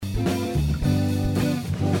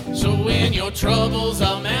When your troubles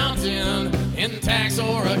are mounting in tax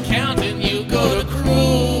or accounting, you go to Cruise.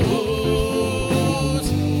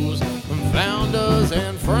 Founders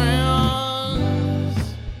and friends.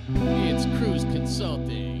 It's Cruise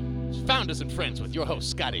Consulting. Founders and friends with your host,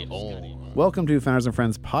 Scotty Orn. Welcome to Founders and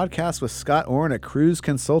Friends podcast with Scott Orn at Cruise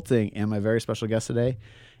Consulting. And my very special guest today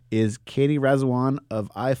is Katie Razwan of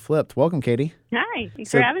iFlipped. Welcome, Katie. Hi,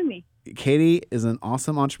 thanks for having me. Katie is an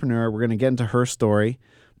awesome entrepreneur. We're going to get into her story.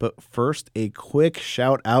 But first, a quick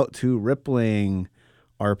shout out to Rippling,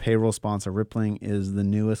 our payroll sponsor. Rippling is the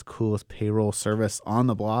newest, coolest payroll service on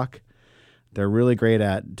the block. They're really great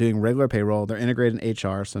at doing regular payroll. They're integrated in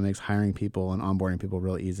HR, so it makes hiring people and onboarding people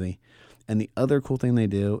real easy. And the other cool thing they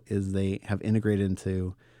do is they have integrated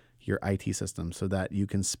into your IT system so that you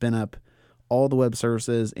can spin up all the web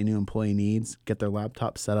services a new employee needs, get their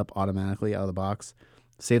laptop set up automatically out of the box.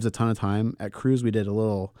 Saves a ton of time. At Cruise, we did a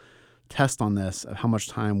little test on this of how much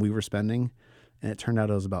time we were spending, and it turned out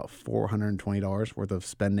it was about $420 worth of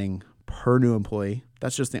spending per new employee.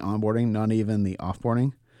 That's just the onboarding, not even the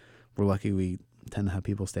offboarding. We're lucky we tend to have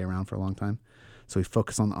people stay around for a long time, so we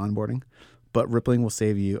focus on the onboarding. But Rippling will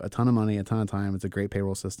save you a ton of money, a ton of time. It's a great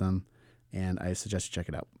payroll system, and I suggest you check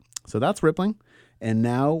it out. So that's Rippling, and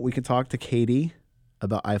now we can talk to Katie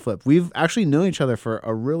about iFlip. We've actually known each other for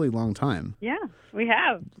a really long time. Yeah, we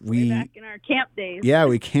have. Way back in our camp days. Yeah,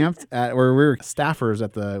 we camped at, or we were staffers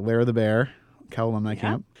at the Lair of the Bear, Cal Alumni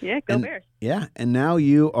Camp. Yeah, go Bears. Yeah, and now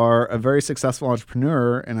you are a very successful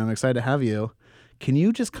entrepreneur, and I'm excited to have you. Can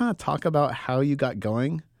you just kind of talk about how you got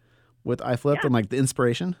going with iFlipped and like the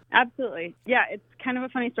inspiration? Absolutely. Yeah, it's kind of a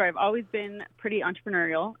funny story. I've always been pretty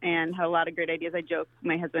entrepreneurial and had a lot of great ideas. I joke with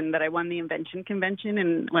my husband that I won the invention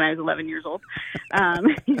convention when I was 11 years old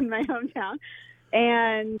in my hometown.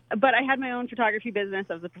 But I had my own photography business.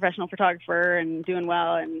 I was a professional photographer and doing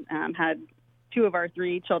well, and had 2 of our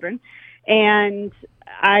 3 children. And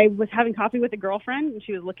I was having coffee with a girlfriend, and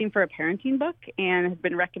she was looking for a parenting book and had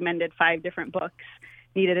been recommended 5 different books,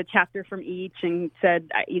 needed a chapter from each, and said,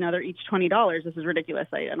 they're each $20. This is ridiculous.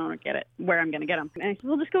 I don't get it, where I'm going to get them. And I said,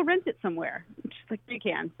 well, just go rent it somewhere. And she's like, you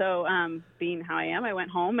can. So being how I am, I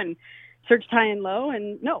went home and searched high and low,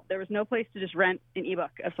 and no, there was no place to just rent an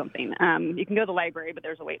ebook of something. You can go to the library, but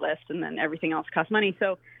there's a wait list, and then everything else costs money.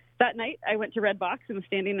 So that night, I went to Redbox and was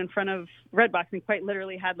standing in front of Redbox and quite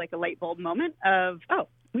literally had like a light bulb moment of, oh,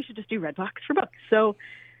 we should just do Redbox for books. So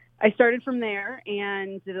I started from there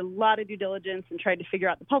and did a lot of due diligence and tried to figure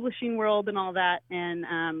out the publishing world and all that,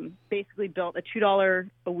 and basically built a $2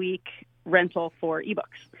 a week rental for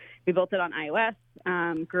ebooks. We built it on iOS,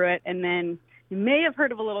 grew it, and then you may have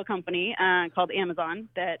heard of a little company called Amazon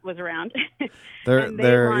that was around. They're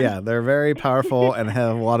very powerful and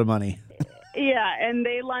have a lot of money. Yeah, and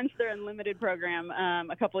they launched their unlimited program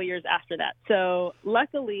a couple of years after that. So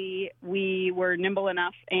luckily, we were nimble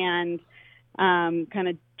enough and kind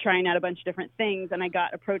of trying out a bunch of different things, and I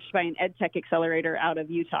got approached by an ed tech accelerator out of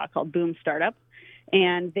Utah called Boom Startup.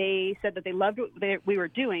 And they said that they loved what we were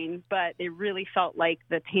doing, but they really felt like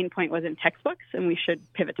the pain point was in textbooks, and we should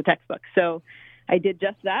pivot to textbooks. So I did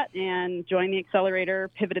just that and joined the accelerator,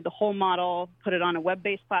 pivoted the whole model, put it on a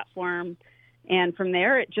web-based platform, and from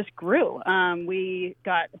there it just grew. We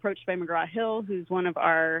got approached by McGraw-Hill, who's one of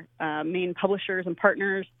our main publishers and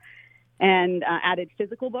partners, and added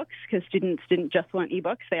physical books because students didn't just want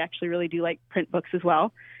ebooks. They actually really do like print books as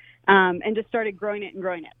well. And just started growing it.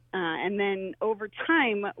 And then over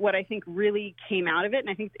time, what I think really came out of it, and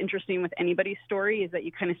I think it's interesting with anybody's story, is that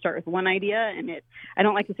you kind of start with one idea and I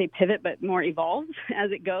don't like to say pivot, but more evolves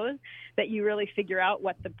as it goes, that you really figure out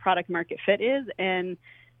what the product market fit is. And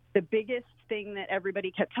the biggest thing that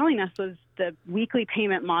everybody kept telling us was the weekly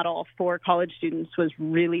payment model for college students was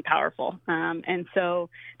really powerful. And so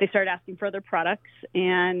they started asking for other products,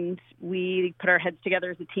 and we put our heads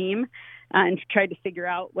together as a team and tried to figure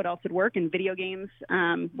out what else would work. And video games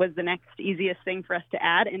was the next easiest thing for us to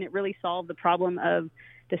add, and it really solved the problem of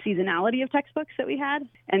the seasonality of textbooks that we had.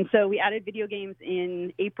 And so we added video games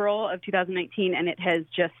in April of 2019, and it has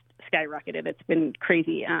just skyrocketed. It's been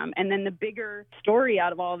crazy. And then the bigger story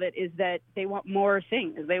out of all of it is that they want more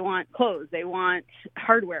things. They want clothes. They want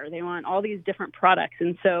hardware. They want all these different products.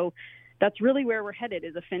 And so that's really where we're headed,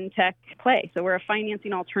 is a fintech play. So we're a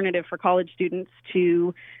financing alternative for college students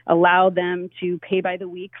to allow them to pay by the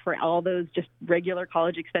week for all those just regular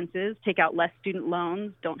college expenses, take out less student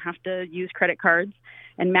loans, don't have to use credit cards,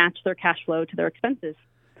 and match their cash flow to their expenses.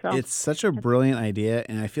 So it's such a brilliant idea,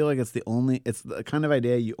 and I feel like it's the kind of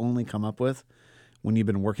idea you only come up with when you've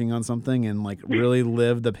been working on something and like really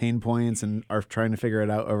live the pain points and are trying to figure it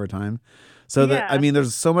out over time. So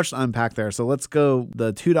there's so much to unpack there. So let's go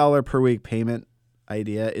the $2 per week payment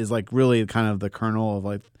idea is like really kind of the kernel of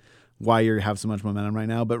like why you have so much momentum right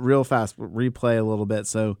now. But real fast, replay a little bit.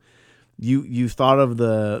 So you thought of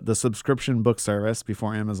the subscription book service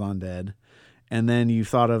before Amazon did. And then you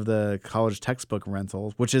thought of the college textbook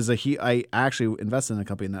rentals, which is I actually invested in a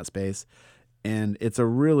company in that space, and it's a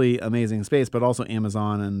really amazing space, but also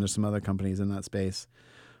Amazon, and there's some other companies in that space.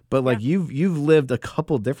 But like you've lived a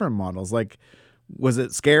couple different models. Like, was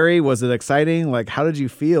it scary? Was it exciting? Like, how did you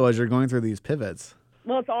feel as you're going through these pivots?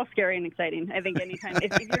 Well, it's all scary and exciting. I think anytime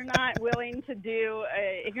if you're not willing to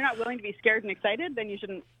if you're not willing to be scared and excited, then you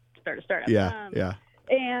shouldn't start a startup. Yeah.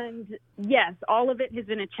 And yes, all of it has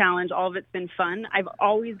been a challenge. All of it's been fun. I've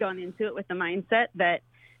always gone into it with the mindset that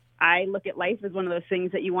I look at life as one of those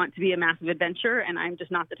things that you want to be a massive adventure. And I'm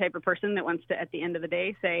just not the type of person that wants to, at the end of the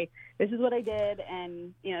day, say, this is what I did.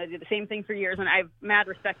 And, I did the same thing for years. And I have mad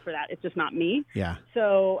respect for that. It's just not me. Yeah.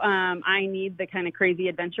 So I need the kind of crazy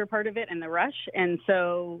adventure part of it and the rush. And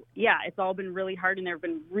so, yeah, it's all been really hard. And there have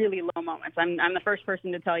been really low moments. I'm the first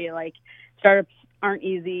person to tell you, like, startups aren't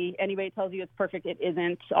easy. Anybody tells you it's perfect, it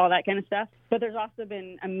isn't, all that kind of stuff. But there's also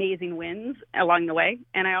been amazing wins along the way.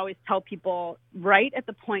 And I always tell people right at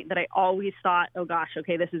the point that I always thought, oh gosh,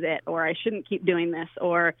 okay, this is it, or I shouldn't keep doing this,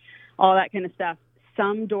 or all that kind of stuff,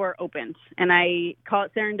 some door opens. And I call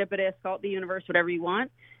it serendipitous, call it the universe, whatever you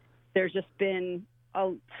want. There's just been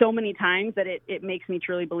so many times that it makes me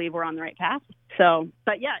truly believe we're on the right path. So,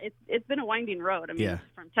 but yeah, it's been a winding road. I mean,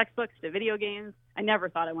 from textbooks to video games. I never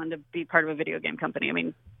thought I wanted to be part of a video game company. I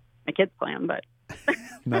mean, my kids play them, but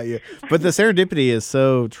not you. But the serendipity is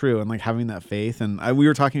so true, and like having that faith. And we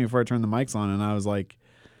were talking before I turned the mics on, and I was like,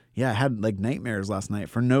 yeah, I had like nightmares last night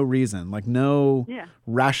for no reason, like no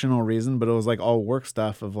rational reason, but it was like all work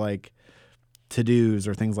stuff of like to-dos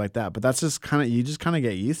or things like that. But that's just you just kind of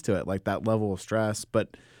get used to it, like that level of stress.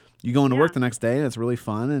 But you go into work the next day and it's really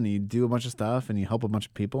fun, and you do a bunch of stuff and you help a bunch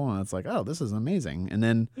of people, and it's like, oh, this is amazing. And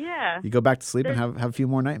then you go back to sleep and have a few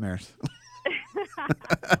more nightmares.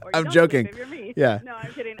 I'm joking. If you're me. Yeah. No,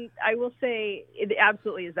 I'm kidding. I will say it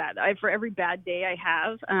absolutely is that. For every bad day I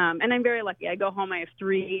have, and I'm very lucky. I go home, I have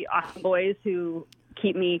 3 awesome boys who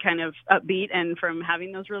keep me kind of upbeat and from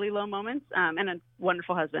having those really low moments, and a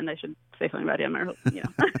wonderful husband. I should say something about him, or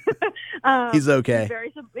he's okay.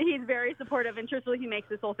 He's very supportive, and truthfully, he makes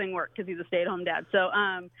this whole thing work because he's a stay-at-home dad. So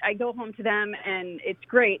I go home to them, and it's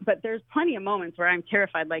great. But there's plenty of moments where I'm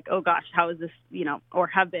terrified, like, oh gosh, how is this, or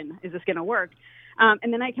have been, is this going to work?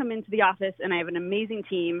 And then I come into the office, and I have an amazing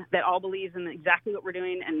team that all believes in exactly what we're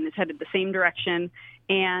doing and is headed the same direction.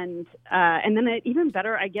 And then even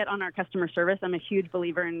better, I get on our customer service. I'm a huge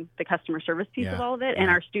believer in the customer service piece of all of it.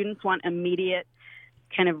 And our students want immediate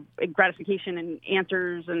kind of gratification and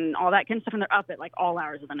answers and all that kind of stuff. And they're up at like all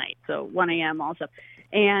hours of the night. So 1 a.m., all stuff.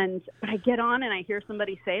 But I get on and I hear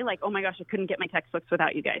somebody say like, oh my gosh, I couldn't get my textbooks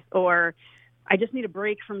without you guys. Or I just need a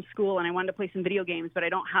break from school and I wanted to play some video games, but I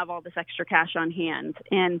don't have all this extra cash on hand.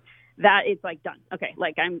 And that it's like done. Okay.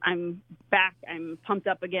 Like I'm back. I'm pumped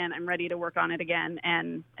up again. I'm ready to work on it again.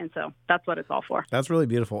 And so that's what it's all for. That's really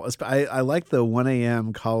beautiful. I like the 1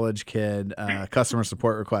 a.m. college kid customer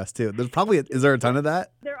support request too. Is there a ton of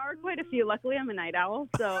that? There are quite a few. Luckily, I'm a night owl,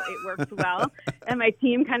 so it works well. And my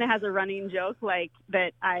team kind of has a running joke like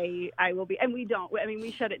that I will be, and we don't, I mean,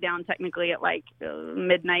 we shut it down technically at like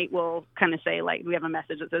midnight. We'll kind of say like, we have a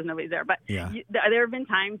message that says nobody's there, but there have been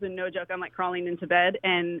times when, no joke, I'm like crawling into bed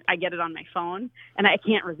and I get it on my phone and I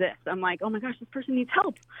can't resist. I'm like, oh my gosh, this person needs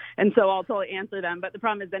help. And so I'll totally answer them. But the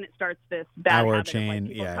problem is then it starts this bad hour habit chain. Of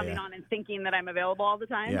like people coming on and thinking that I'm available all the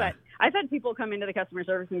time. But I've had people come into the customer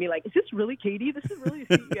service and be like, is this really Katie? This is really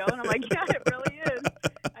the CEO. And I'm like, yeah, it really is.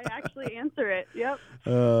 I actually answer it. Yep.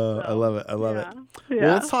 I love it. I love it.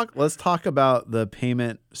 Yeah. Well, let's talk about the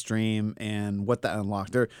payment stream and what that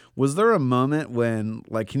unlocked. Was there a moment when,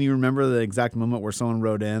 like, can you remember the exact moment where someone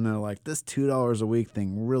wrote in and they're like, this $2 a week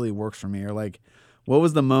thing really works for me? Or like, what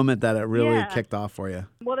was the moment that it really kicked off for you?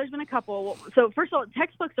 Well, there's been a couple. So first of all,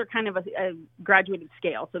 textbooks are kind of a graduated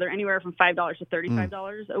scale. So they're anywhere from $5 to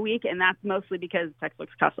 $35 a week. And that's mostly because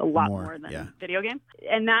textbooks cost a lot more than video games.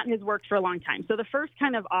 And that has worked for a long time. So the first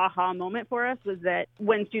kind of aha moment for us was that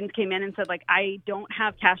when students came in and said, like, I don't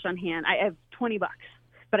have cash on hand. I have $20,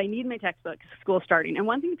 but I need my textbooks, school starting. And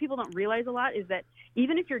one thing that people don't realize a lot is that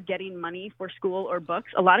even if you're getting money for school or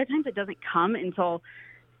books, a lot of times it doesn't come until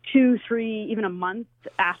 2, 3, even a month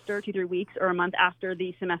after, 2, 3 weeks, or a month after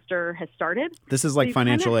the semester has started. This is like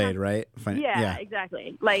financial aid, right? Yeah,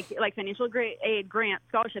 exactly. Like financial aid, grants,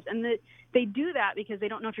 scholarships. And they do that because they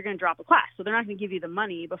don't know if you're going to drop a class. So they're not going to give you the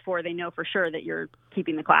money before they know for sure that you're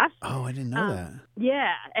keeping the class. Oh, I didn't know that.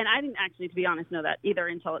 Yeah. And I didn't actually, to be honest, know that either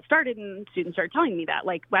until it started and students started telling me that.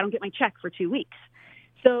 Like, well, I don't get my check for 2 weeks.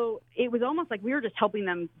 So it was almost like we were just helping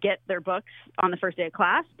them get their books on the first day of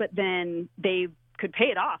class, but then they could pay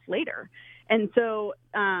it off later. And so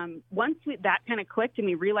once that kind of clicked and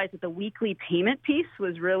we realized that the weekly payment piece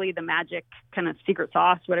was really the magic kind of secret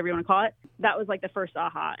sauce, whatever you want to call it, that was like the first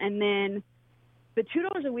aha. And then the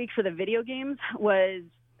 $2 a week for the video games was,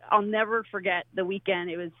 I'll never forget the weekend.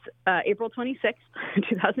 It was April 26th,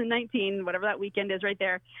 2019, whatever that weekend is right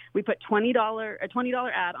there. We put a $20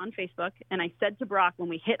 ad on Facebook, and I said to Brock, when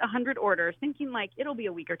we hit 100 orders, thinking like it'll be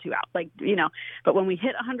a week or two out, like, you know, but when we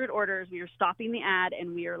hit 100 orders, we are stopping the ad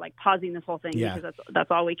and we are like pausing this whole thing because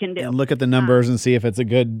that's all we can do. And look at the numbers and see if it's a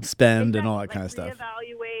good spend and all that kind of stuff.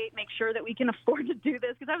 Reevaluate, make sure that we can afford to do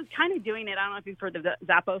this, because I was kind of doing it. I don't know if you've heard the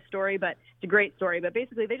Zappos story, but it's a great story. But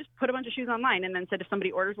basically, they just put a bunch of shoes online and then said if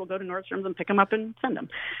somebody orders, we'll go to Nordstrom's and pick them up and send them.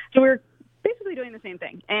 So we're basically doing the same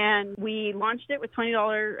thing. And we launched it with a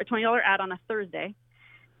 $20 ad on a Thursday.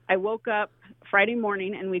 I woke up Friday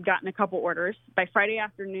morning and we'd gotten a couple orders. By Friday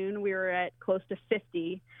afternoon, we were at close to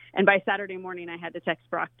 50. And by Saturday morning, I had to text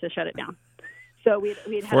Brock to shut it down. So we'd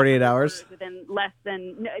had 48 hours within less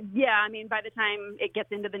than, I mean, by the time it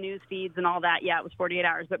gets into the news feeds and all that, it was 48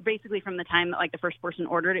 hours. But basically from the time that like the first person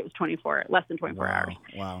ordered, it was less than 24 hours.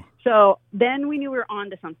 Wow. So then we knew we were on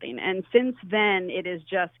to something. And since then, it has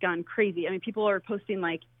just gone crazy. I mean, people are posting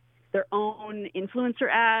like their own influencer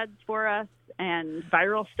ads for us and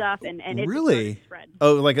viral stuff. And it really? Spread.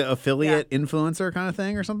 Oh, like an affiliate influencer kind of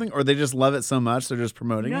thing or something? Or they just love it so much, they're just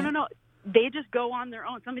promoting it? No. They just go on their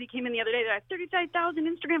own. Somebody came in the other day. They have 35,000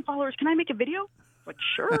 Instagram followers. Can I make a video? Like,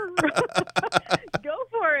 sure. Go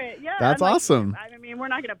for it. Yeah. That's awesome. I mean, we're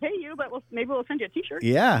not going to pay you, but maybe we'll send you a T-shirt.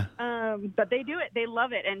 Yeah. But they do it. They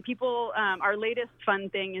love it. And people, our latest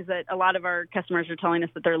fun thing is that a lot of our customers are telling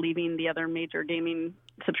us that they're leaving the other major gaming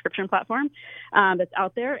subscription platform that's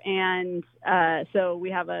out there. And so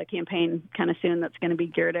we have a campaign kind of soon that's going to be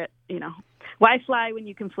geared at, why fly when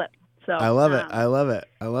you can flip? So I love it. I love it.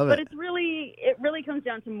 But it really comes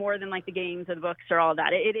down to more than like the games or the books or all of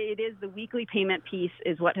that. It is the weekly payment piece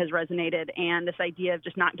is what has resonated, and this idea of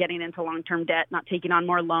just not getting into long-term debt, not taking on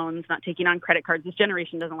more loans, not taking on credit cards. This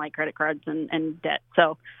generation doesn't like credit cards and debt.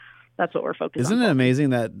 So that's what we're focused on. Isn't it amazing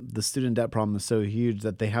that the student debt problem is so huge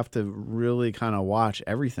that they have to really kind of watch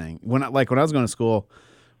everything? When I was going to school,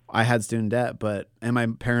 I had student debt, and my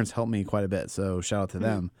parents helped me quite a bit. So shout out to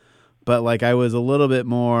them. But like I was a little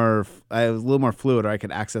more fluid, or I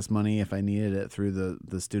could access money if I needed it through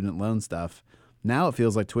the student loan stuff. Now it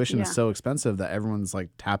feels like tuition is so expensive that everyone's like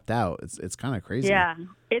tapped out. It's kind of crazy. Yeah,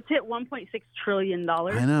 it's hit $1.6 trillion.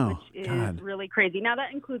 I know, which is really crazy. Now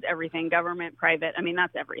that includes everything, government, private. I mean,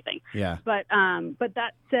 that's everything. Yeah. But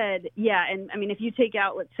that said, and I mean, if you take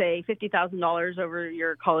out, let's say, $50,000 over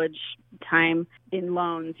your college time in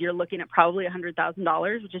loans, you're looking at probably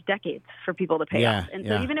 $100,000, which is decades for people to pay off. And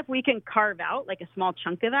so even if we can carve out like a small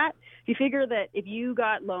chunk of that, if you figure that if you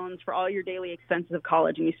got loans for all your daily expenses of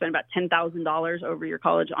college and you spend about $10,000 over your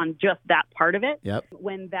college on just that part of it,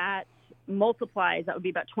 when that multiplies, that would be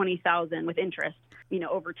about $20,000 with interest,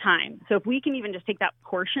 over time. So if we can even just take that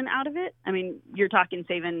portion out of it, I mean, you're talking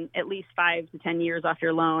saving at least 5 to 10 years off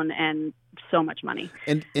your loan and so much money.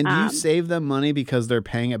 And do you save them money because they're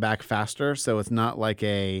paying it back faster? So it's not like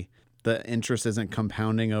the interest isn't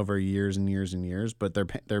compounding over years and years and years, but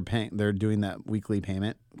they're doing that weekly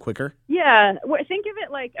payment quicker? Yeah. Well, think of it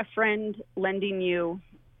like a friend lending you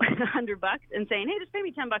 $100 and saying, hey, just pay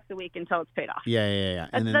me $10 a week until it's paid off. Yeah.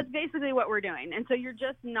 That's basically what we're doing. And so you're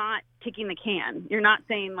just not kicking the can. You're not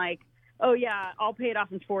saying like, oh yeah, I'll pay it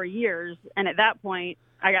off in 4 years. And at that point,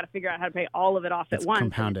 I got to figure out how to pay all of it off at once.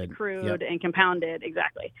 Compounded. It's accrued and compounded.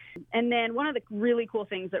 Exactly. And then one of the really cool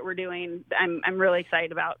things that we're doing, I'm really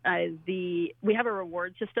excited about, is we have a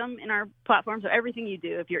reward system in our platform. So everything you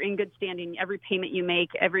do, if you're in good standing, every payment you make,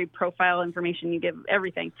 every profile information you give,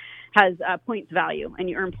 everything has points value, and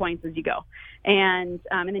you earn points as you go. And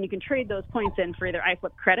then you can trade those points in for either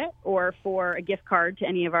iFlip credit or for a gift card to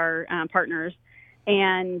any of our partners.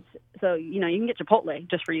 And so, you can get Chipotle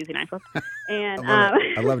just for using iFlip. And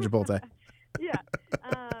I love Chipotle. Yeah.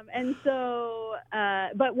 And so,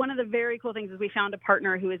 but one of the very cool things is we found a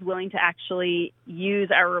partner who is willing to actually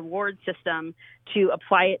use our reward system to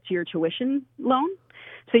apply it to your tuition loan.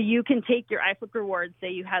 So you can take your iFlip rewards,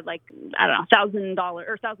 say you had like, I don't know, $1,000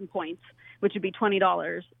 or 1,000 points, which would be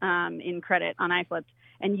 $20 in credit on iFlip.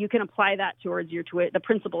 And you can apply that towards the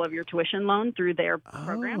principal of your tuition loan through their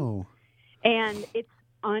program. And it's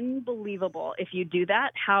unbelievable if you do that,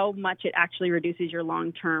 how much it actually reduces your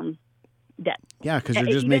long-term debt. Yeah, because you're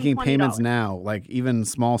just Even making $20. payments now, like even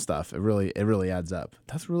small stuff. It really adds up.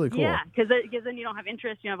 That's really cool. Yeah, because then you don't have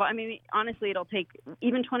interest. I mean, honestly, it'll take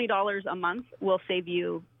even $20 a month will save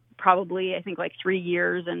you probably, I think, like 3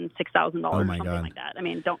 years and $6,000 Oh or my something God. like that. I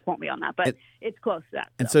mean, don't quote me on that, but it's close to that.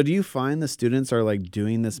 And so do you find the students are like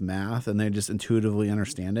doing this math and they just intuitively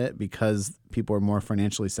understand it because people are more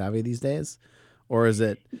financially savvy these days? Or is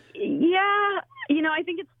it? Yeah, I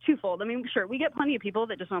think it's twofold. I mean, sure, we get plenty of people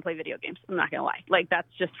that just want to play video games. I'm not going to lie. Like, that's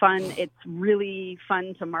just fun. It's really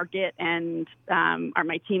fun to market, and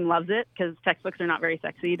my team loves it because textbooks are not very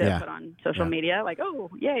sexy to put on social media. Like, oh,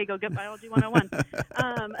 yay, go get Biology 101.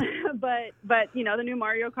 But the new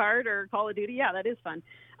Mario Kart or Call of Duty, yeah, that is fun.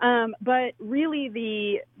 But really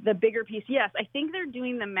the bigger piece, yes, I think they're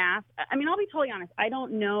doing the math. I mean, I'll be totally honest. I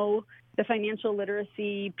don't know. The financial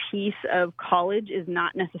literacy piece of college is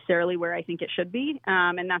not necessarily where I think it should be.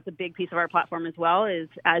 And that's a big piece of our platform as well, is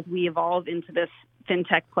as we evolve into this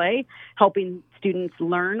fintech play, helping students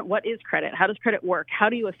learn what is credit, how does credit work, how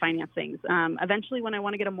do you finance things, eventually when I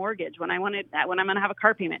want to get a mortgage, when I'm going to have a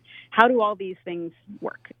car payment, how do all these things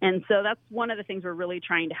work? And so that's one of the things we're really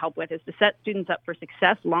trying to help with, is to set students up for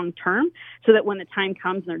success long term, so that when the time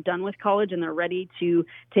comes and they're done with college and they're ready to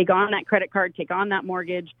take on that credit card, take on that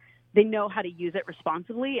mortgage, they know how to use it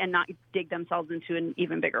responsibly and not dig themselves into an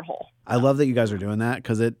even bigger hole. I love that you guys are doing that,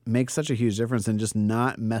 because it makes such a huge difference in just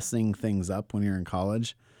not messing things up when you're in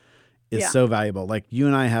college is so valuable. Like, you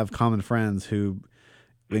and I have common friends who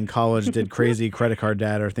in college did crazy credit card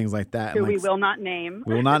debt or things like that. Who we will not name.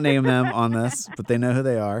 We will not name them on this, but they know who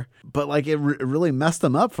they are. But like it really messed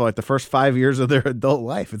them up for like the first 5 years of their adult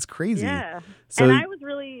life. It's crazy. Yeah. So, and I was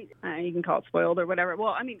really, you can call it spoiled or whatever.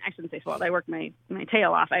 Well, I mean, I shouldn't say spoiled. I worked my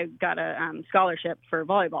tail off. I got a scholarship for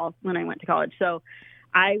volleyball when I went to college. So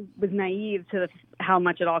I was naive to how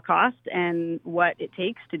much it all cost and what it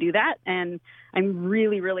takes to do that. And I'm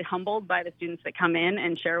really, really humbled by the students that come in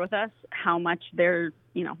and share with us how much they're,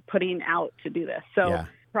 putting out to do this. So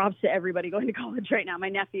props to everybody going to college right now. My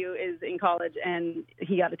nephew is in college and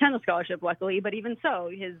he got a tennis scholarship, luckily, but even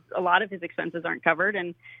so, a lot of his expenses aren't covered,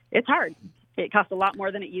 and it's hard. It costs a lot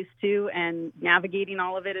more than it used to, and navigating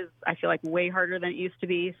all of it is, I feel like, way harder than it used to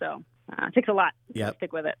be. So it takes a lot to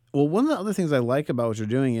stick with it. Well, one of the other things I like about what you're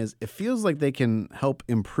doing is it feels like they can help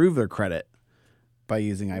improve their credit by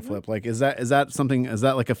using iFlip. Like, is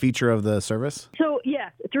that like a feature of the service? So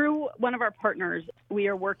yes, through one of our partners, we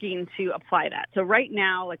are working to apply that. So right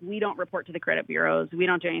now, like, we don't report to the credit bureaus. We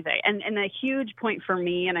don't do anything. And the huge point for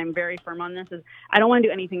me, and I'm very firm on this, is I don't want to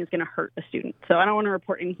do anything that's going to hurt a student. So I don't want to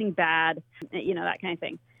report anything bad, that kind of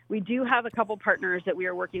thing. We do have a couple partners that we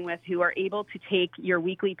are working with who are able to take your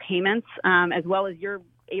weekly payments, as well as you're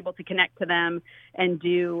able to connect to them and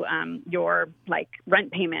do your like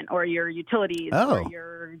rent payment or your utilities or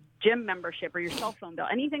your gym membership or your cell phone bill,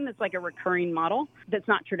 anything that's like a recurring model that's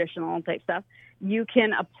not traditional type stuff. You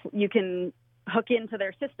can hook into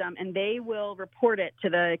their system, and they will report it to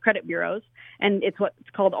the credit bureaus, and it's what's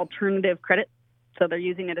called alternative credit. So they're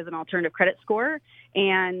using it as an alternative credit score,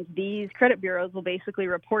 and these credit bureaus will basically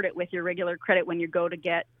report it with your regular credit when you go to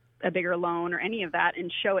get a bigger loan or any of that,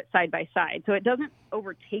 and show it side by side. So it doesn't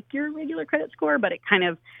overtake your regular credit score, but it kind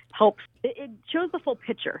of helps. It shows the full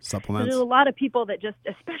picture. Supplements. There's a lot of people that just,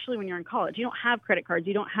 especially when you're in college, you don't have credit cards.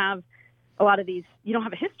 You don't have a lot of these. You don't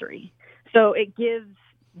have a history. So it gives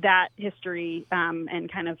that history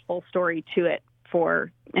and kind of full story to it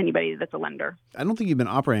for anybody that's a lender. I don't think you've been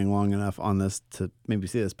operating long enough on this to maybe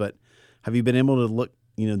see this, but have you been able to look,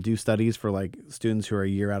 do studies for like students who are a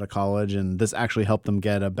year out of college, and this actually helped them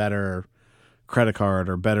get a better credit card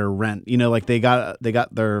or better rent? Like they got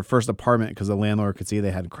their first apartment because the landlord could see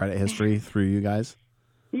they had credit history through you guys.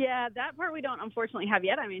 Yeah, that part we don't unfortunately have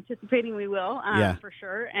yet. I'm anticipating we will, for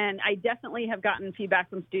sure. And I definitely have gotten feedback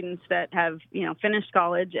from students that have, finished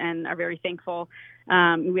college and are very thankful.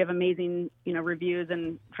 We have amazing, reviews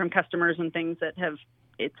and from customers and things that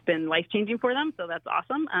it's been life-changing for them. So that's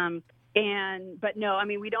awesome. But no,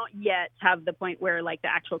 we don't yet have the point where like the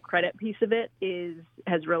actual credit piece of it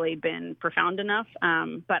has really been profound enough.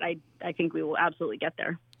 But I think we will absolutely get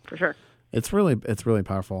there for sure. It's really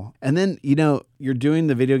powerful. And then, you're doing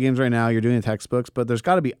the video games right now, you're doing the textbooks, but there's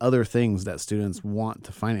got to be other things that students want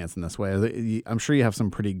to finance in this way. I'm sure you have some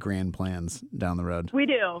pretty grand plans down the road. We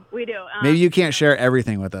do. Maybe you can't share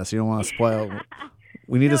everything with us. You don't want to spoil.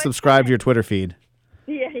 We need to subscribe to your Twitter feed.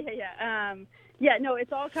 Yeah. No,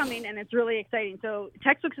 it's all coming, and it's really exciting. So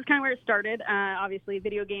textbooks is kind of where it started. Obviously,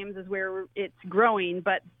 video games is where it's growing,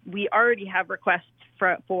 but we already have requests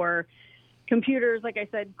for computers, like I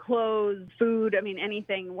said, clothes, food, I mean,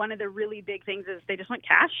 anything. One of the really big things is they just want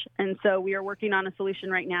cash. And so we are working on a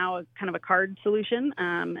solution right now, kind of a card solution.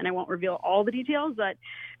 And I won't reveal all the details, but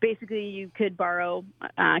basically you could borrow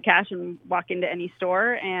cash and walk into any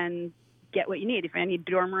store and get what you need. If I need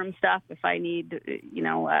dorm room stuff, if I need,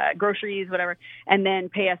 groceries, whatever, and then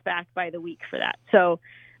pay us back by the week for that. So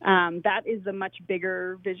that is a much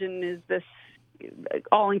bigger vision, is this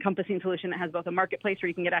all-encompassing solution that has both a marketplace where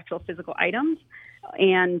you can get actual physical items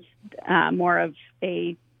and more of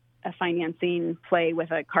a financing play with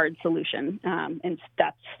a card solution. And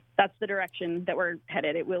that's the direction that we're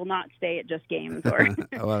headed. It will not stay at just games or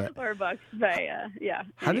or books. But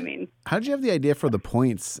How did you have the idea for the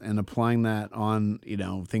points and applying that on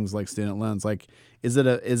things like student loans? Like, is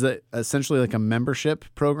it essentially like a membership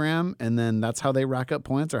program, and then that's how they rack up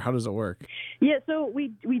points, or how does it work? Yeah, so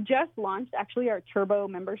we just launched actually our Turbo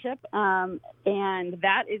membership, and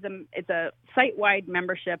that is it's a site-wide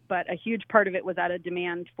membership, but a huge part of it was out of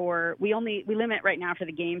demand for we limit right now for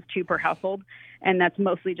the games 2 per household, and that's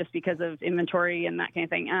mostly just because of inventory and that kind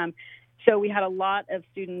of thing. So we had a lot of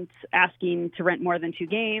students asking to rent more than 2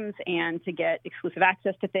 games and to get exclusive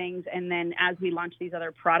access to things. And then as we launch these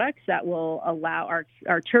other products, that will allow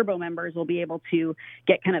our Turbo members will be able to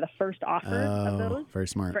get kind of the first offer of those. Very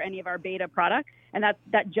smart. For any of our beta products. And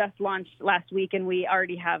that just launched last week, and we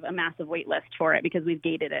already have a massive wait list for it because we've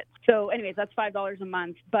gated it. So anyways, that's $5 a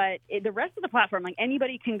month. But the rest of the platform, like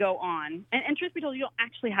anybody can go on. And truth be told, you don't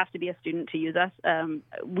actually have to be a student to use us.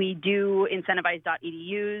 We do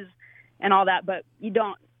incentivize.edus and all that, but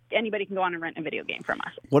anybody can go on and rent a video game from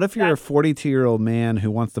us. What if you're a 42-year-old man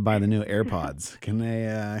who wants to buy the new AirPods? Can they?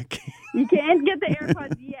 You can't get the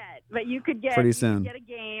AirPods yet, but you could get pretty soon. You could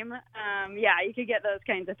get a game. You could get those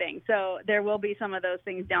kinds of things. So there will be some of those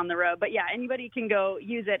things down the road. But yeah, anybody can go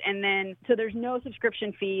use it, and then so there's no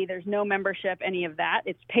subscription fee, there's no membership, any of that.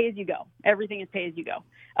 It's pay as you go. Everything is pay as you go,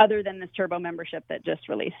 other than this Turbo membership that just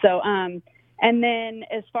released. So and then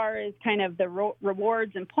as far as kind of the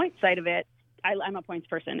rewards and points side of it, I'm a points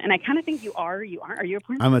person, and I kind of think you are. You aren't? Are you a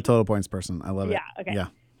points person? I'm a total points person. I love it. Yeah, okay. Yeah.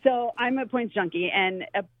 So I'm a points junkie, and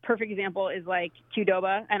a perfect example is like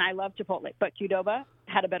Qdoba, and I love Chipotle, but Qdoba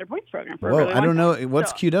had a better points program for a really long time. I don't know.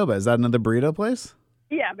 What's Qdoba? Is that another burrito place?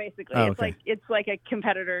 Yeah, basically. Oh, It's like a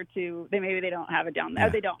competitor to, maybe they don't have it down there.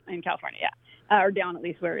 Yeah. They don't in California, or down at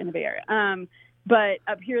least where in the Bay Area. But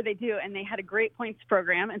up here they do, and they had a great points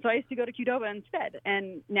program, and so I used to go to Qdoba instead,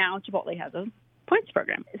 and now Chipotle has a points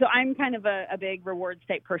program. So I'm kind of a big rewards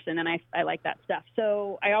type person, and I like that stuff.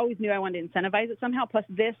 So I always knew I wanted to incentivize it somehow, plus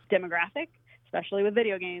this demographic, especially with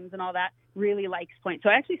video games and all that, really likes points. So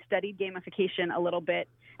I actually studied gamification a little bit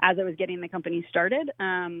as I was getting the company started,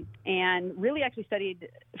 and really actually studied,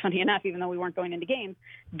 funny enough, even though we weren't going into games,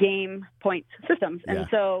 game points systems. And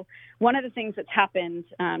so one of the things that's happened,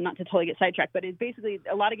 not to totally get sidetracked, but is basically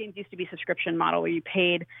a lot of games used to be subscription model where you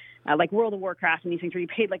paid, like World of Warcraft and these things, where you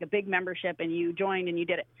paid like a big membership and you joined and you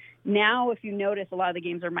did it. Now, if you notice, a lot of the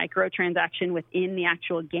games are microtransaction within the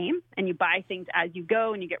actual game, and you buy things as you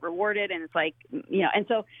go and you get rewarded, and it's like, and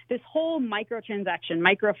so this whole microtransaction,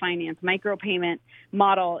 microfinance, micropayment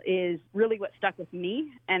model is really what stuck with me,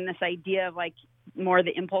 and this idea of like more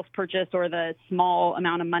the impulse purchase or the small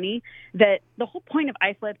amount of money, that the whole point of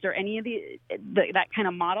iFlips or any of that kind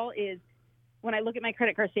of model is when I look at my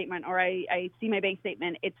credit card statement or I see my bank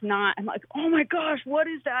statement, I'm like, oh my gosh, what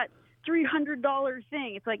is that $300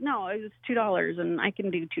 thing? It's like, no, it was $2 and I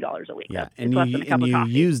can do $2 a week. Yeah. And you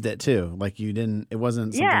used it too. Like it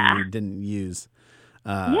wasn't something you didn't use.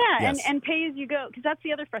 Yes. and pay as you go, because that's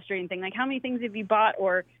the other frustrating thing. Like, how many things have you bought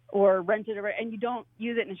or rented and you don't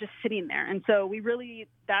use it and it's just sitting there? And so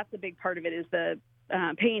that's a big part of it, is the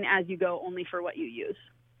paying as you go only for what you use.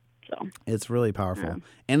 So it's really powerful,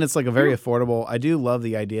 and it's like a very affordable. I do love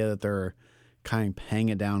the idea that they're kind of paying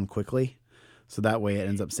it down quickly, so that way it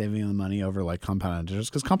ends up saving them money over like compound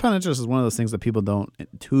interest. Because compound interest is one of those things that people don't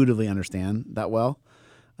intuitively understand that well.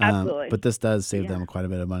 Absolutely. But this does save them quite a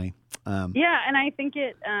bit of money. And I think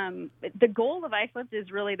the goal of iFlips is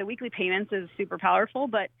really the weekly payments is super powerful,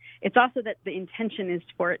 but it's also that the intention is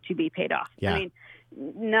for it to be paid off. Yeah. I mean,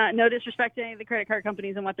 no disrespect to any of the credit card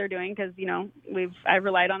companies and what they're doing, because I've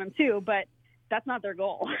relied on them too, but that's not their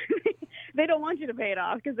goal. They don't want you to pay it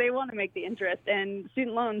off because they want to make the interest, and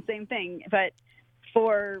student loans, same thing. But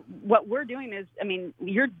for what we're doing is, I mean,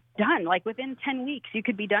 you're done. Like within 10 weeks, you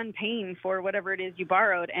could be done paying for whatever it is you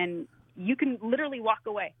borrowed, and you can literally walk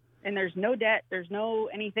away. And there's no debt, there's no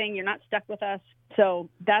anything, you're not stuck with us. So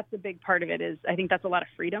that's a big part of it. Is I think that's a lot of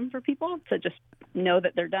freedom for people to just know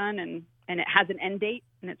that they're done, and it has an end date,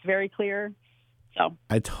 and it's very clear. So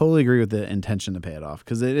I totally agree with the intention to pay it off,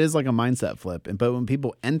 because it is like a mindset flip. But when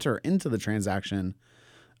people enter into the transaction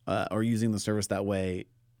or using the service that way,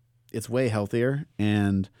 it's way healthier.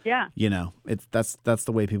 And yeah. that's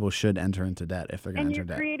the way people should enter into debt if they're going to enter debt. And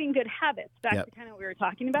you're creating good habits. Back Yep. to kind of what we were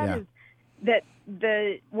talking about Yeah. is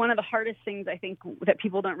that one of the hardest things I think that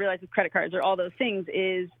people don't realize with credit cards or all those things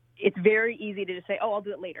is it's very easy to just say, oh, I'll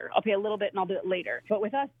do it later. I'll pay a little bit and I'll do it later. But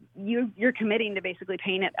with us, you're committing to basically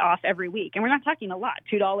paying it off every week. And we're not talking a lot,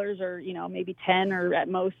 $2 or, maybe 10 or at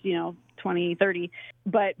most, 20, 30.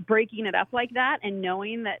 But breaking it up like that and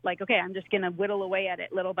knowing that, like, okay, I'm just going to whittle away at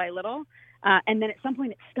it little by little. And then at some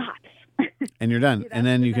point it stops. And you're done. And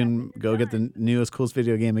then you can and go you're get the newest, coolest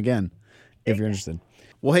video game again if you're interested.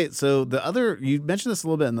 Well, hey, so you mentioned this a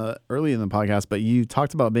little bit early in the podcast, but you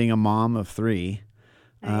talked about being a mom of 3.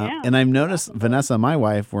 And I've noticed Vanessa, my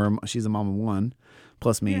wife, she's a mom of 1,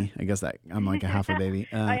 plus me. Yeah. I guess that I'm like a half a baby.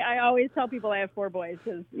 I always tell people I have 4 boys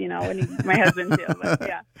because, my husband too. But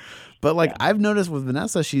yeah. But I've noticed with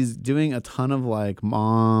Vanessa, she's doing a ton of like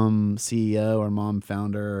mom CEO or mom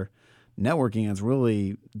founder networking. It's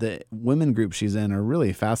really, the women groups she's in are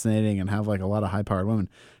really fascinating and have like a lot of high powered women.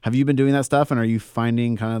 Have you been doing that stuff, and are you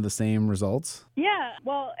finding kind of the same results? Yeah,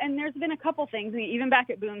 well, and there's been a couple things. I mean, even back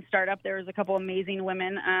at Boone Startup, there was a couple amazing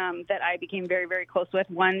women that I became very, very close with.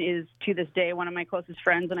 One is, to this day, one of my closest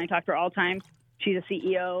friends, and I talk to her all the time. She's a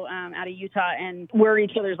CEO out of Utah, and we're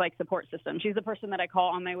each other's like support system. She's the person that I call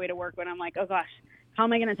on my way to work when I'm like, oh gosh, how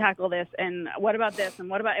am I going to tackle this? And what about this? And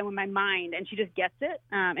what about, and with my mind? And she just gets it.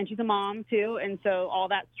 And she's a mom too. And so all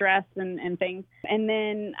that stress and things. And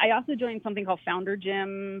then I also joined something called Founder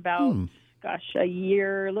Gym about, about a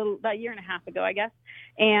year and a half ago, I guess.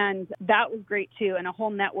 And that was great too. And a whole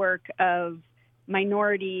network of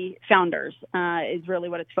minority founders is really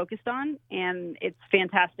what it's focused on, and it's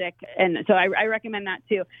fantastic. And so I recommend that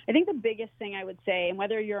too. I think the biggest thing I would say, and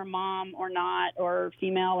whether you're a mom or not, or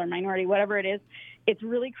female or minority, whatever it is, it's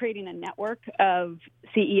really creating a network of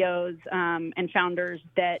CEOs and founders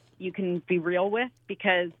that you can be real with,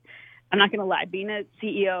 because I'm not going to lie, being a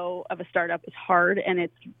CEO of a startup is hard, and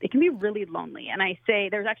it can be really lonely. And I say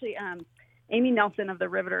there's actually Amy Nelson of The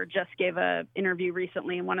Riveter just gave an interview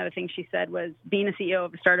recently, and one of the things she said was being a CEO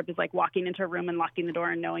of a startup is like walking into a room and locking the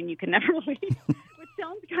door and knowing you can never leave, which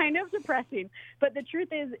sounds kind of depressing. But the truth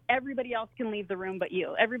is everybody else can leave the room but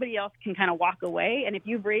you. Everybody else can kind of walk away. And if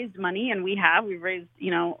you've raised money, and we've raised,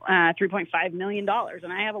 $3.5 million,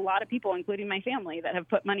 and I have a lot of people, including my family, that have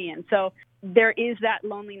put money in. So there is that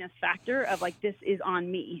loneliness factor of like, this is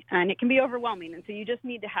on me, and it can be overwhelming. And so you just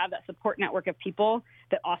need to have that support network of people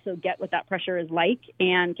that also get what that pressure is like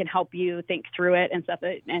and can help you think through it and stuff.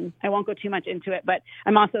 And I won't go too much into it, but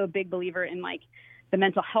I'm also a big believer in like the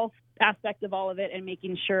mental health aspect of all of it, and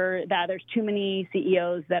making sure that there's too many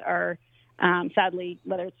CEOs that are sadly,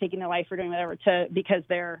 whether it's taking their life or doing whatever, because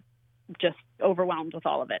they're just overwhelmed with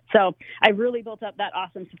all of it. So I really built up that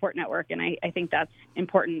awesome support network, and I think that's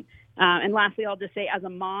important. And lastly, I'll just say, as a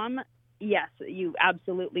mom, yes, you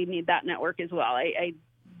absolutely need that network as well.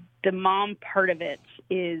 The mom part of it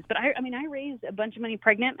is, but I raised a bunch of money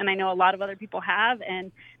pregnant, and I know a lot of other people have,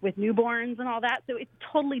 and with newborns and all that. So it's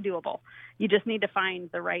totally doable. You just need to find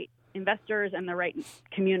the right investors and the right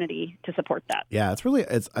community to support that. Yeah,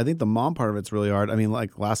 I think the mom part of it's really hard. I mean,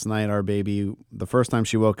 like last night, our baby, the first time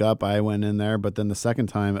she woke up, I went in there, but then the second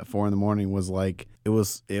time at 4 a.m. was like,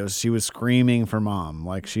 she was screaming for mom,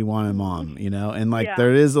 like she wanted mom, and like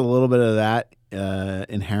there is a little bit of that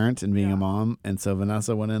inherent in being a mom. And so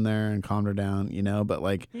Vanessa went in there and calmed her down, but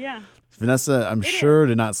like, Vanessa, I'm sure,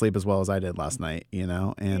 did not sleep as well as I did last night,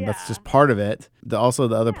 and that's just part of it. The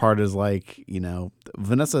other part is like,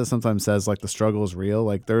 Vanessa sometimes says like the struggle is real.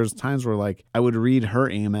 Like there's times where like I would read her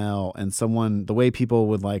email, and the way people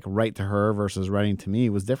would like write to her versus writing to me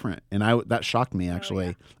was different. And that shocked me, actually. Oh,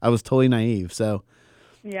 yeah. I was totally naive. So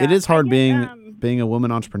it is hard being a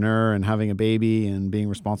woman entrepreneur and having a baby and being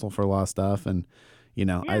responsible for a lot of stuff. And,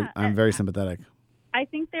 I'm very sympathetic. I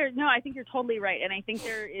think you're totally right. And I think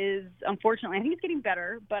there is, unfortunately, I think it's getting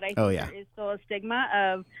better, but I think there is still a stigma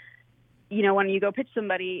of, when you go pitch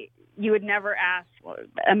somebody, you would never ask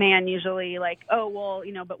a man usually like, oh, well,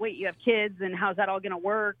 but wait, you have kids, and how's that all going to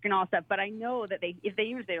work and all stuff. But I know that if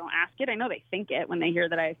they don't ask it, I know they think it when they hear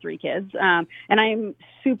that I have 3 kids. And I'm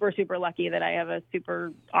super, super lucky that I have a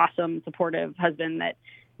super awesome, supportive husband that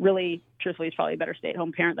really truthfully is probably a better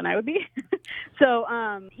stay-at-home parent than I would be. So,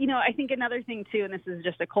 I think another thing too, and this is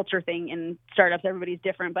just a culture thing in startups, everybody's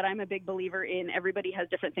different, but I'm a big believer in everybody has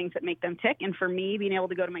different things that make them tick. And for me, being able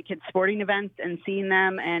to go to my kids' sporting events and seeing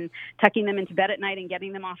them and tucking them into bed at night and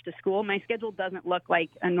getting them off to school, my schedule doesn't look like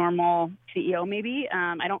a normal CEO maybe.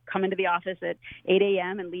 I don't come into the office at 8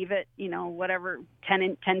 a.m. and leave at,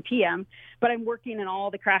 10 p.m., but I'm working in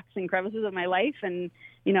all the cracks and crevices of my life. And,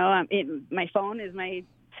 my phone is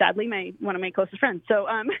sadly one of my closest friends. So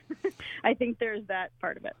I think there's that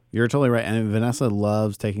part of it. You're totally right. And Vanessa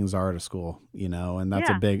loves taking Zara to school, and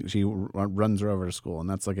that's she runs her over to school, and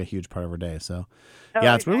that's like a huge part of her day. So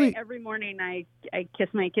it's really every morning I kiss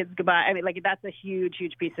my kids goodbye. I mean, like that's a huge,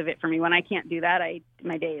 huge piece of it for me. When I can't do that,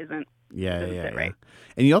 my day isn't. Right.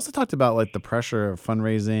 And you also talked about like the pressure of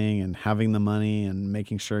fundraising and having the money and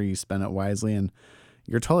making sure you spend it wisely. And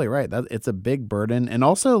you're totally right. That it's a big burden, and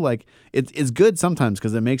also like it's good sometimes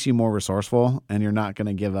because it makes you more resourceful, and you're not going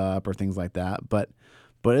to give up or things like that. But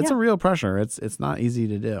it's a real pressure. It's not easy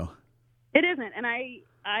to do. It isn't, and I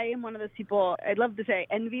am one of those people. I'd love to say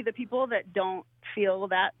envy the people that don't feel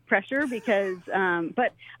that pressure because,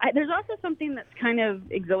 but there's also something that's kind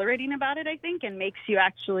of exhilarating about it, I think, and makes you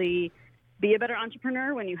actually be a better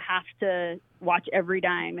entrepreneur when you have to watch every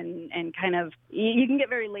dime and kind of, you can get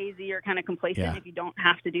very lazy or kind of complacent if you don't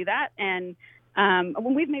have to do that. And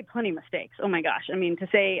we've made plenty of mistakes. Oh my gosh. I mean, to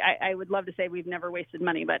say, I would love to say we've never wasted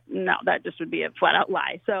money, but no, that just would be a flat out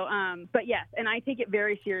lie. So, but yes, and I take it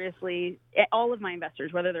very seriously. All of my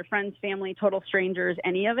investors, whether they're friends, family, total strangers,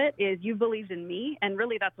 any of it, is you believed in me. And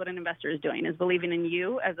really that's what an investor is doing, is believing in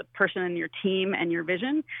you as a person and your team and your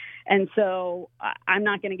vision. And so I'm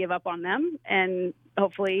not going to give up on them. And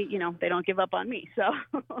hopefully, they don't give up on me. So,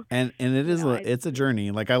 and it is, it's a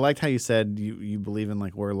journey. Like I liked how you said you believe in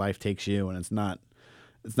like where life takes you, and it's not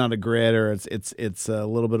a grid, or it's a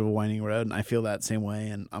little bit of a winding road. And I feel that same way.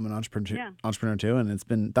 And I'm an entrepreneur too. And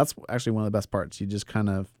that's actually one of the best parts. You just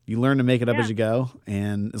you learn to make it up as you go.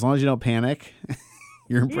 And as long as you don't panic,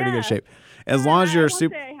 you're in pretty good shape. As long as you're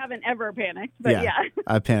super. I haven't ever panicked, but yeah.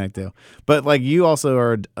 I panicked too. But like you also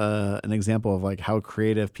are an example of like how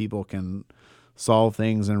creative people can solve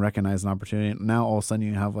things and recognize an opportunity. Now all of a sudden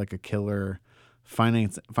you have like a killer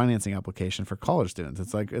financing application for college students.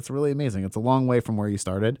 It's really amazing. It's a long way from where you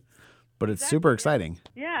started, but it's super exciting.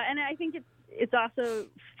 Yeah, and I think it's also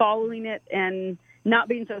following it and not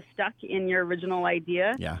being so stuck in your original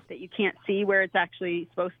idea that you can't see where it's actually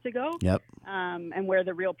supposed to go. Yep. And where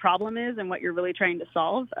the real problem is and what you're really trying to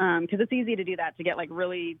solve. Because it's easy to do that, to get like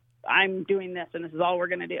really, I'm doing this and this is all we're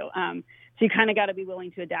going to do. So you kind of got to be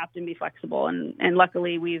willing to adapt and be flexible. And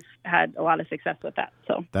luckily we've had a lot of success with that.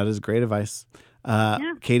 So that is great advice.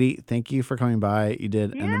 Katie, thank you for coming by. You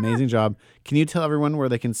did an amazing job. Can you tell everyone where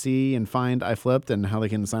they can see and find iFlipped and how they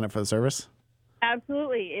can sign up for the service?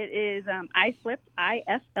 Absolutely. It is iFlipped,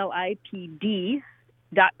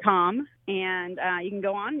 IFLIPD.com. And you can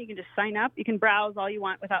go on, you can just sign up. You can browse all you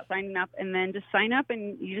want without signing up, and then just sign up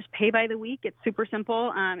and you just pay by the week. It's super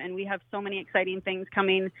simple. And we have so many exciting things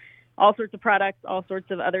coming, all sorts of products, all sorts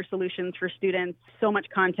of other solutions for students, so much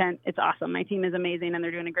content. It's awesome. My team is amazing and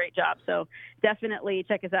they're doing a great job. So definitely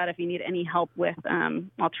check us out if you need any help with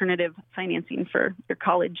alternative financing for your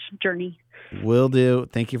college journey. Will do.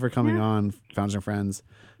 Thank you for coming on, Founders and Friends.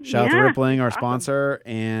 Shout out to Rippling, our sponsor,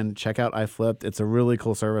 and check out iFlipped. It's a really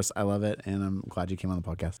cool service. I love it, and I'm glad you came on the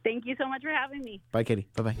podcast. Thank you so much for having me. Bye, Katie.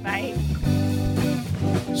 Bye-bye. Bye.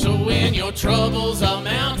 So when your troubles are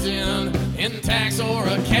mounting in tax or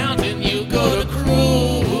accounting, you go to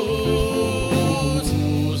Cruise.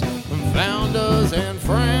 Founders and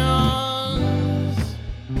Friends.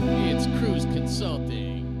 It's Cruise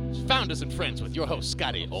Consulting. Founders and Friends with your host,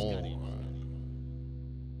 Scotty Ohm.